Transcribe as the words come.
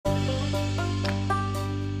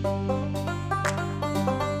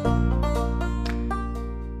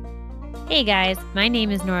Hey guys, my name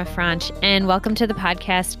is Nora Franch, and welcome to the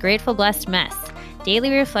podcast Grateful Blessed Mess, daily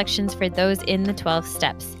reflections for those in the 12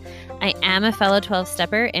 steps. I am a fellow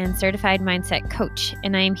 12-stepper and certified mindset coach,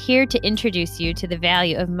 and I am here to introduce you to the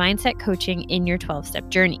value of mindset coaching in your 12-step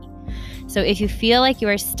journey. So if you feel like you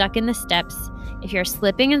are stuck in the steps, if you're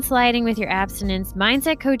slipping and sliding with your abstinence,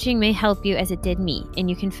 mindset coaching may help you as it did me, and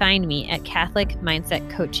you can find me at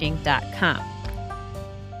CatholicMindsetCoaching.com.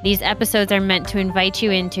 These episodes are meant to invite you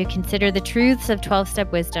in to consider the truths of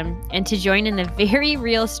 12-step wisdom and to join in the very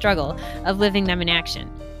real struggle of living them in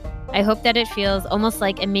action. I hope that it feels almost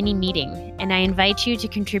like a mini meeting, and I invite you to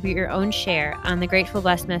contribute your own share on the Grateful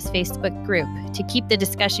Blessedness Facebook group to keep the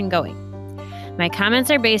discussion going. My comments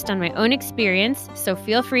are based on my own experience, so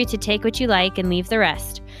feel free to take what you like and leave the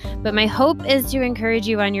rest. But my hope is to encourage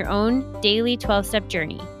you on your own daily 12-step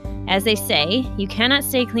journey. As they say, you cannot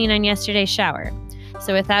stay clean on yesterday's shower.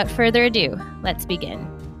 So without further ado, let's begin.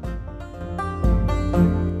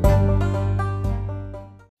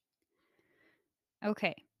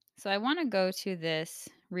 Okay, so I want to go to this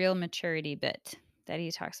real maturity bit that he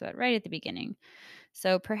talks about right at the beginning.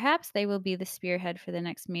 So perhaps they will be the spearhead for the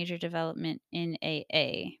next major development in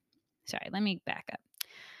AA. Sorry, let me back up.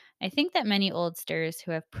 I think that many oldsters who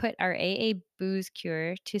have put our AA booze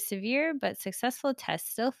cure to severe but successful tests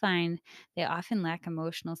still find they often lack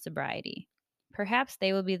emotional sobriety. Perhaps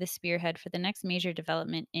they will be the spearhead for the next major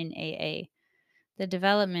development in AA, the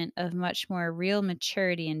development of much more real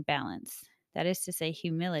maturity and balance. That is to say,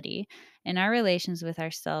 humility in our relations with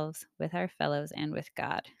ourselves, with our fellows, and with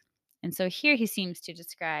God. And so here he seems to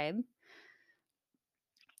describe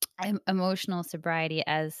emotional sobriety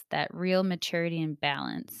as that real maturity and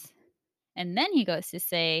balance. And then he goes to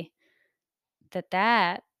say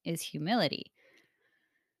that is humility.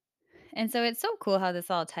 And so it's so cool how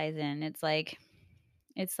this all ties in. It's like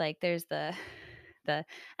there's the I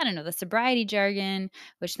don't know, the sobriety jargon,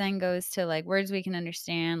 which then goes to like words we can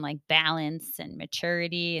understand, like balance and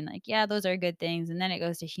maturity, and like, yeah, those are good things. And then it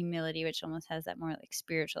goes to humility, which almost has that more like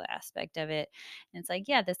spiritual aspect of it. And it's like,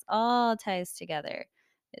 yeah, this all ties together.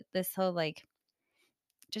 This whole like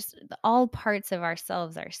just all parts of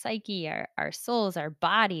ourselves, our psyche, our souls, our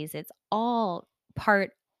bodies, it's all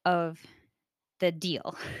part of the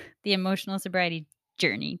deal, the emotional sobriety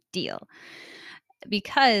journey deal.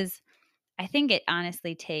 Because I think it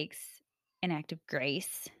honestly takes an act of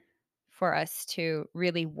grace for us to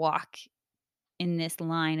really walk in this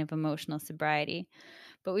line of emotional sobriety.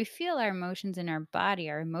 But we feel our emotions in our body.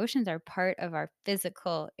 Our emotions are part of our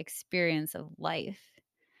physical experience of life.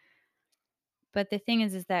 But the thing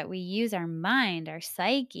is that we use our mind, our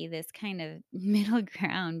psyche, this kind of middle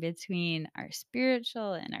ground between our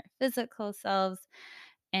spiritual and our physical selves.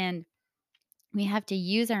 And we have to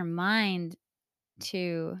use our mind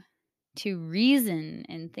to reason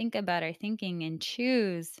and think about our thinking and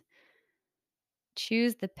choose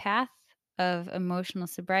the path of emotional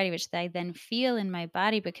sobriety, which I then feel in my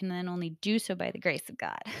body, but can then only do so by the grace of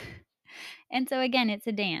God. And so again, it's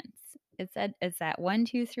a dance. It's that 1,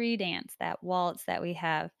 2, 3 dance, that waltz that we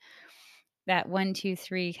have, that 1, 2,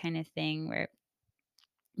 3 kind of thing, where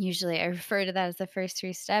usually I refer to that as the first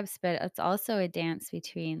 3 steps, but it's also a dance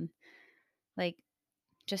between like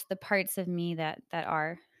just the parts of me that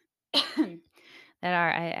are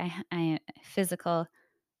I physical,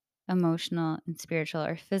 emotional, and spiritual,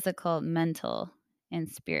 or physical, mental, and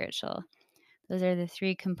spiritual. Those are the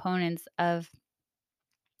 3 components of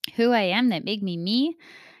who I am that make me me,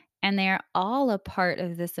 and they are all a part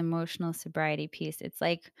of this emotional sobriety piece. It's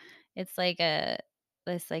like a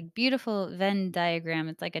this like beautiful Venn diagram.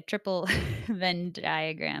 It's like a triple Venn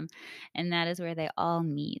diagram, and that is where they all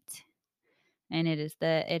meet. And it is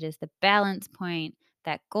the balance point,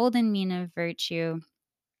 that golden mean of virtue,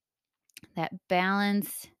 that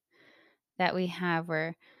balance that we have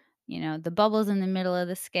where, the bubbles in the middle of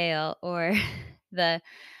the scale, or the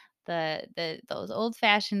those old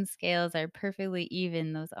fashioned scales are perfectly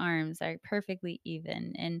even, those arms are perfectly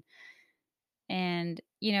even. And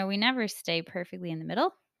we never stay perfectly in the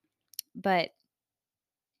middle, but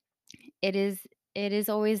it is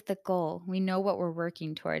always the goal. We know what we're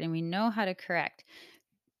working toward and we know how to correct.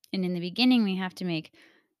 And in the beginning we have to make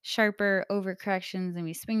sharper overcorrections, and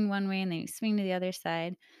we swing one way and then we swing to the other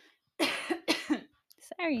side.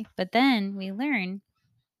 Sorry. But then we learn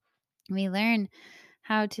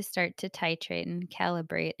how to start to titrate and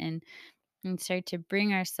calibrate and start to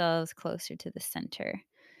bring ourselves closer to the center.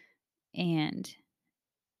 And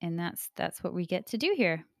that's what we get to do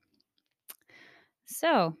here.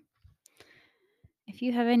 So, if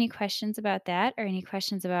you have any questions about that, or any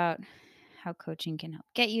questions about how coaching can help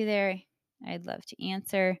get you there, I'd love to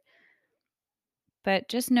answer. But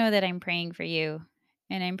just know that I'm praying for you,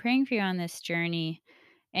 and I'm praying for you on this journey.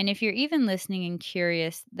 And if you're even listening and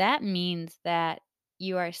curious, that means that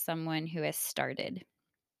you are someone who has started.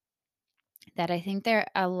 That I think there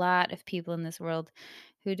are a lot of people in this world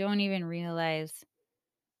who don't even realize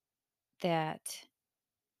that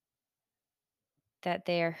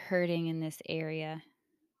they are hurting in this area.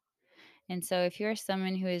 And so if you're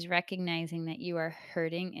someone who is recognizing that you are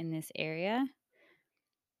hurting in this area,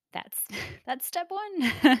 that's that's step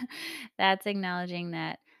 1. That's acknowledging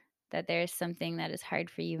that there's something that is hard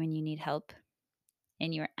for you and you need help,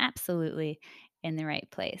 and you are absolutely in the right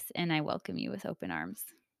place, and I welcome you with open arms.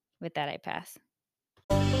 With that, I pass.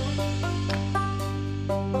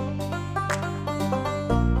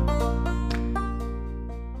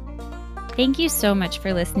 Thank you so much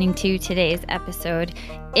for listening to today's episode.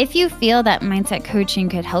 If you feel that mindset coaching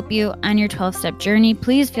could help you on your 12-step journey,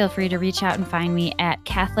 please feel free to reach out and find me at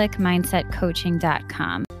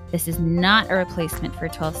catholicmindsetcoaching.com. This is not a replacement for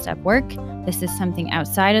 12-step work. This is something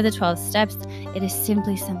outside of the 12 steps. It is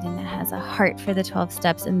simply something that has a heart for the 12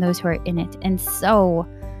 steps and those who are in it. And so,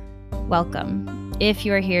 welcome. If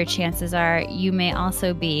you're here, chances are you may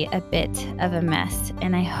also be a bit of a mess,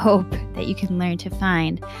 and I hope that you can learn to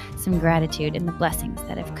find some gratitude in the blessings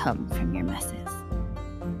that have come from your messes.